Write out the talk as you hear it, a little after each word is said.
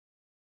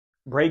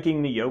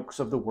Breaking the yokes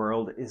of the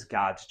world is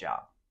God's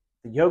job.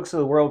 The yokes of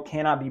the world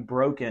cannot be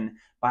broken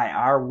by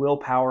our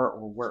willpower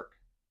or work.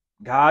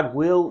 God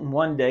will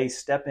one day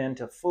step in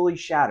to fully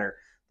shatter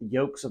the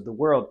yokes of the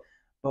world,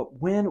 but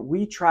when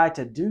we try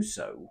to do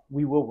so,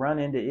 we will run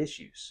into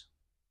issues.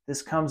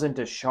 This comes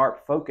into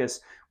sharp focus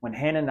when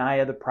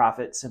Hananiah the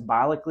prophet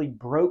symbolically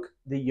broke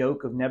the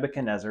yoke of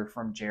Nebuchadnezzar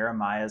from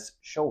Jeremiah's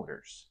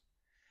shoulders.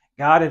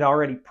 God had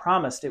already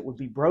promised it would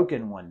be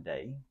broken one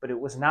day, but it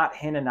was not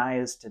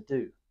Hananiah's to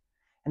do.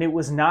 And it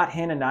was not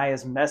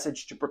Hananiah's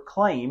message to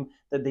proclaim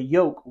that the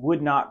yoke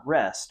would not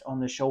rest on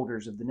the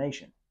shoulders of the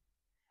nation.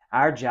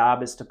 Our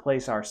job is to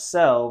place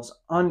ourselves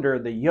under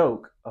the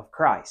yoke of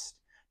Christ,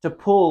 to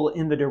pull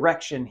in the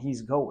direction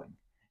he's going,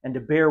 and to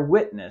bear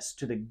witness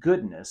to the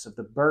goodness of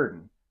the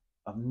burden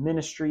of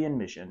ministry and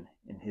mission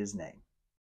in his name.